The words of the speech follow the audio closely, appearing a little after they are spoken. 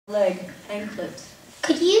Leg, anklet.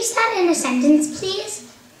 Could you use that in a sentence,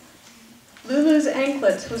 please? Lulu's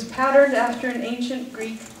anklet was patterned after an ancient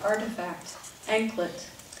Greek artifact. Anklet.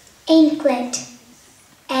 Anklet.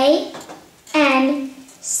 A-N-C-L-E-T.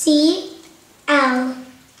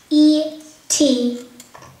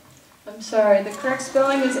 I'm sorry, the correct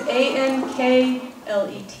spelling is A-N-K-L-E-T.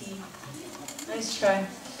 Nice try.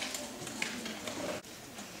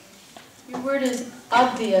 Your word is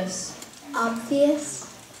obvious. Obvious.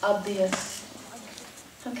 Obvious.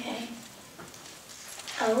 Okay.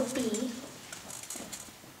 O-B-V-I-O-U-S.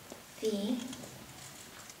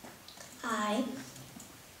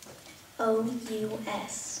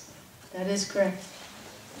 That is correct.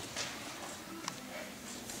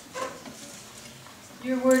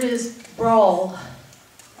 Your word is brawl.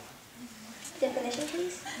 Definition,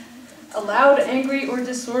 please. A loud, angry, or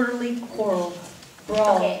disorderly quarrel.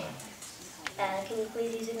 Brawl. Okay. Can you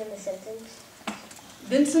please use it in the sentence?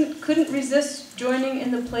 Vincent couldn't resist joining in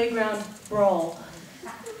the playground brawl.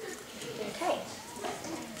 Okay.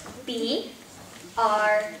 B-R-A-W-L.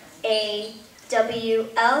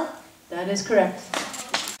 That is correct.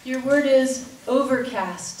 Your word is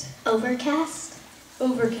overcast. Overcast.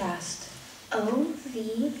 Overcast.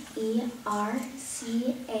 O-V-E-R-C-A-S-T.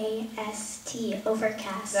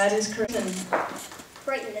 Overcast. That is correct.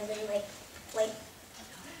 Brighten as in like.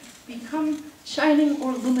 Become shining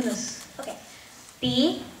or luminous. Okay.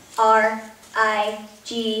 B-R-I-G-H-T-E-N.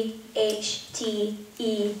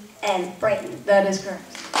 Brighten. That is correct.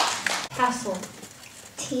 Tassel.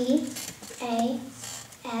 T-A-S-S-L-E.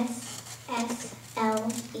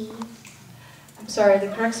 I'm sorry, the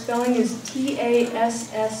correct spelling is T-A-S-S-E-L.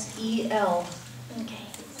 Okay.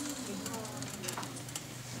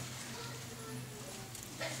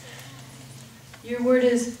 Your word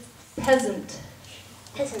is peasant.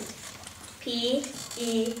 Peasant.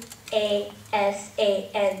 P-E-A-S-A-N-T.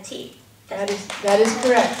 That is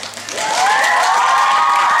correct.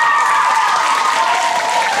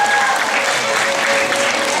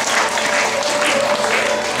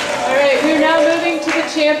 All right, we're now moving to the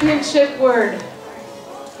championship word.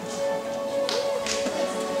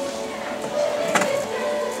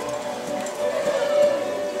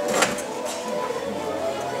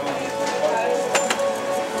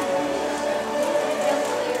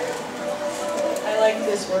 I like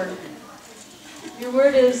this word. Your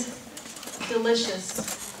word is delicious.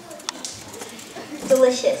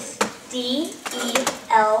 Delicious. D-E-L-I-C-I-O-U-S.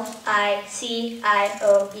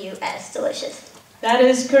 Delicious. That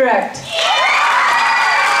is correct.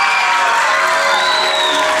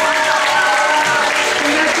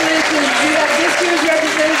 Congratulations. We got this year's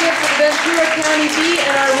representative for the Ventura County B,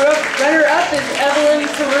 and our runner-up is Evelyn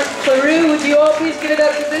Claroux. Would you all please give it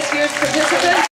up to this year's participant?